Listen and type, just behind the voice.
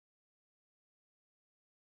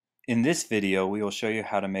In this video, we will show you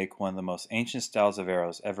how to make one of the most ancient styles of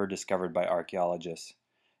arrows ever discovered by archaeologists.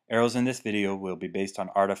 Arrows in this video will be based on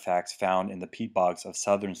artifacts found in the peat bogs of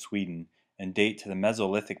southern Sweden and date to the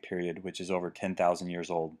Mesolithic period, which is over 10,000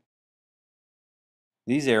 years old.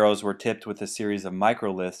 These arrows were tipped with a series of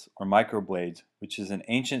microliths or microblades, which is an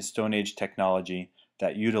ancient Stone Age technology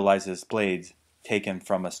that utilizes blades taken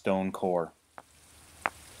from a stone core.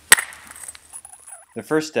 The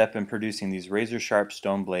first step in producing these razor-sharp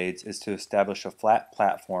stone blades is to establish a flat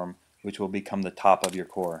platform which will become the top of your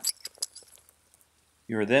core.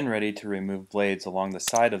 You are then ready to remove blades along the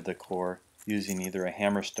side of the core using either a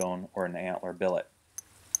hammerstone or an antler billet.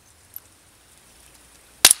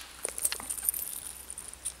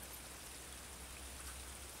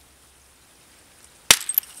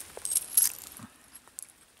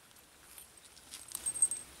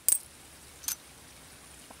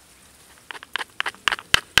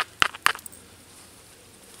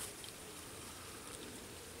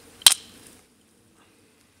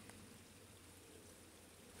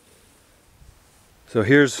 So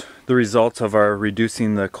here's the results of our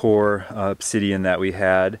reducing the core obsidian that we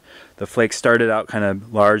had. The flakes started out kind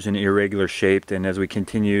of large and irregular shaped, and as we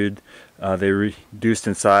continued they reduced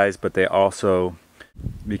in size, but they also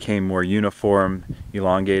became more uniform,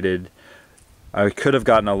 elongated. I could have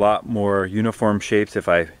gotten a lot more uniform shapes if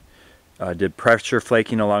I did pressure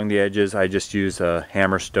flaking along the edges. I just used a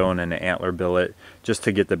hammerstone and an antler billet just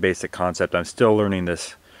to get the basic concept. I'm still learning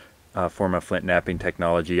this form of flint knapping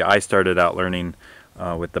technology. I started out learning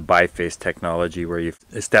with the biface technology, where you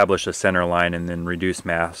establish a center line and then reduce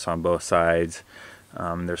mass on both sides.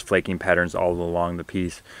 There's flaking patterns all along the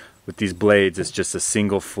piece. With these blades, it's just a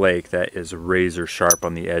single flake that is razor sharp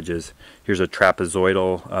on the edges. Here's a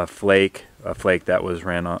trapezoidal flake, a flake that was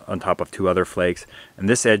ran on top of two other flakes. And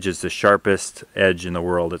this edge is the sharpest edge in the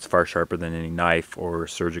world. It's far sharper than any knife or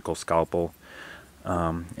surgical scalpel.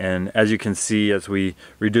 And as you can see, as we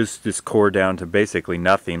reduce this core down to basically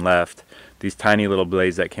nothing left, these tiny little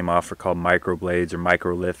blades that came off are called microblades or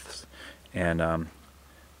microliths. And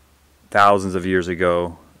thousands of years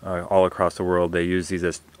ago, all across the world, they used these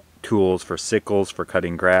as tools for sickles, for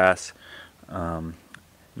cutting grass, and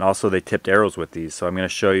also they tipped arrows with these. So I'm going to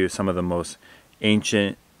show you some of the most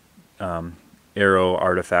ancient arrow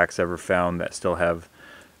artifacts ever found that still have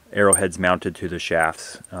arrowheads mounted to the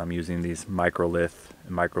shafts using these microlith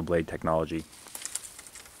and microblade technology.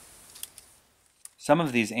 Some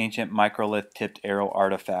of these ancient microlith tipped arrow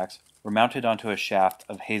artifacts were mounted onto a shaft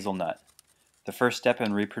of hazelnut. The first step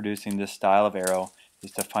in reproducing this style of arrow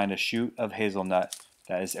is to find a shoot of hazelnut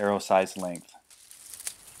that is arrow-sized length.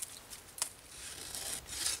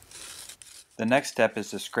 The next step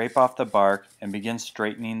is to scrape off the bark and begin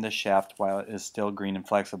straightening the shaft while it is still green and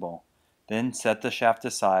flexible. Then set the shaft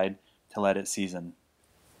aside to let it season.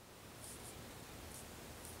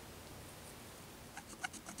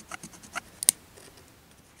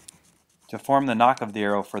 To form the nock of the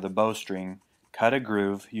arrow for the bowstring, cut a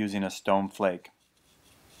groove using a stone flake.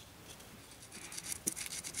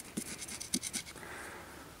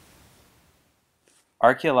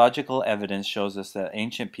 Archaeological evidence shows us that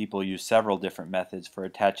ancient people used several different methods for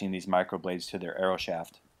attaching these microblades to their arrow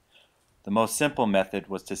shaft. The most simple method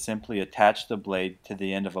was to simply attach the blade to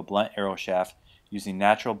the end of a blunt arrow shaft using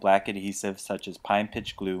natural black adhesive such as pine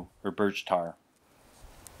pitch glue or birch tar.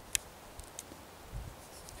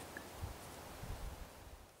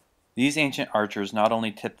 These ancient archers not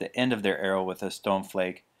only tipped the end of their arrow with a stone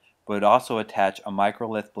flake, but would also attach a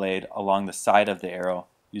microlith blade along the side of the arrow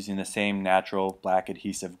using the same natural black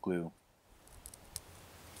adhesive glue.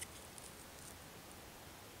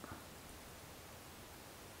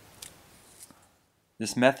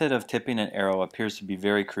 This method of tipping an arrow appears to be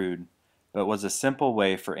very crude, but was a simple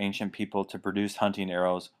way for ancient people to produce hunting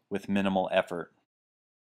arrows with minimal effort.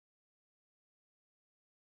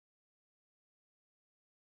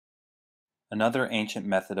 Another ancient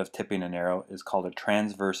method of tipping an arrow is called a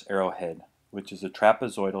transverse arrowhead, which is a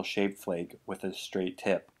trapezoidal shaped flake with a straight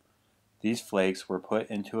tip. These flakes were put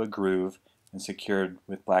into a groove and secured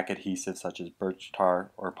with black adhesive such as birch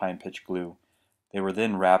tar or pine pitch glue. They were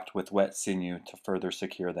then wrapped with wet sinew to further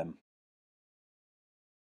secure them.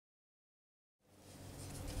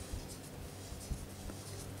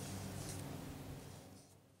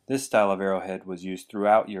 This style of arrowhead was used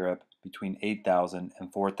throughout Europe between 8000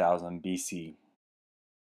 and 4000 BC.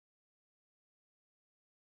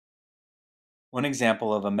 One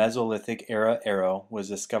example of a Mesolithic era arrow was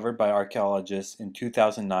discovered by archaeologists in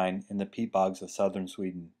 2009 in the peat bogs of southern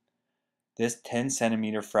Sweden. This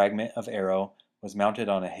 10-centimeter fragment of arrow was mounted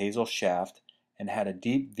on a hazel shaft and had a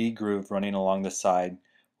deep V groove running along the side,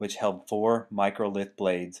 which held 4 microlith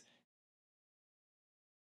blades,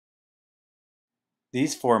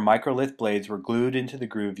 These 4 microlith blades were glued into the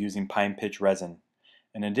groove using pine pitch resin.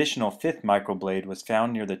 An additional 5th microblade was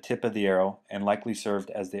found near the tip of the arrow and likely served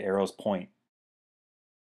as the arrow's point.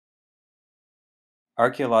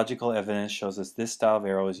 Archaeological evidence shows us this style of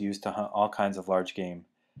arrow is used to hunt all kinds of large game.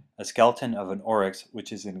 A skeleton of an oryx,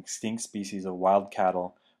 which is an extinct species of wild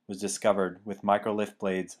cattle, was discovered with microlith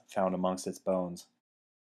blades found amongst its bones.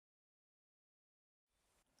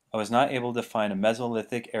 I was not able to find a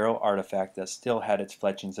Mesolithic arrow artifact that still had its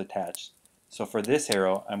fletchings attached, so for this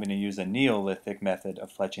arrow I'm going to use a Neolithic method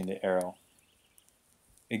of fletching the arrow.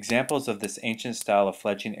 Examples of this ancient style of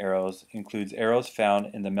fletching arrows includes arrows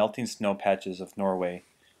found in the melting snow patches of Norway,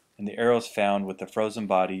 and the arrows found with the frozen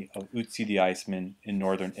body of Uzi the Iceman in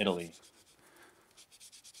northern Italy.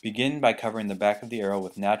 Begin by covering the back of the arrow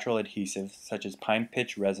with natural adhesive such as pine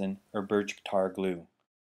pitch resin or birch tar glue.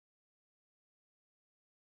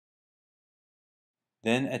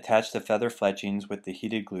 Then attach the feather fletchings with the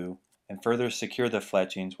heated glue and further secure the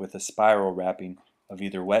fletchings with a spiral wrapping of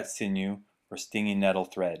either wet sinew or stinging nettle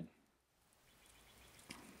thread.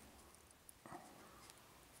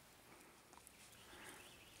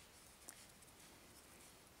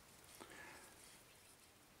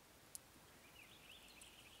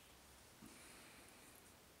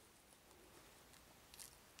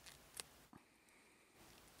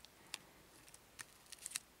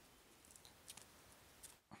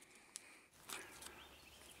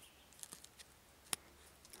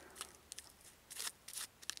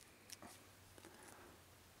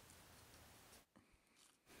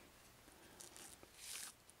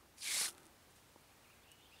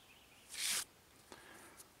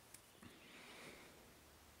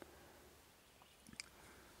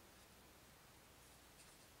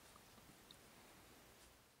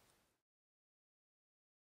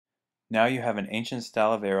 Now you have an ancient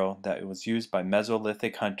style of arrow that was used by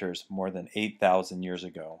Mesolithic hunters more than 8,000 years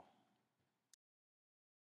ago.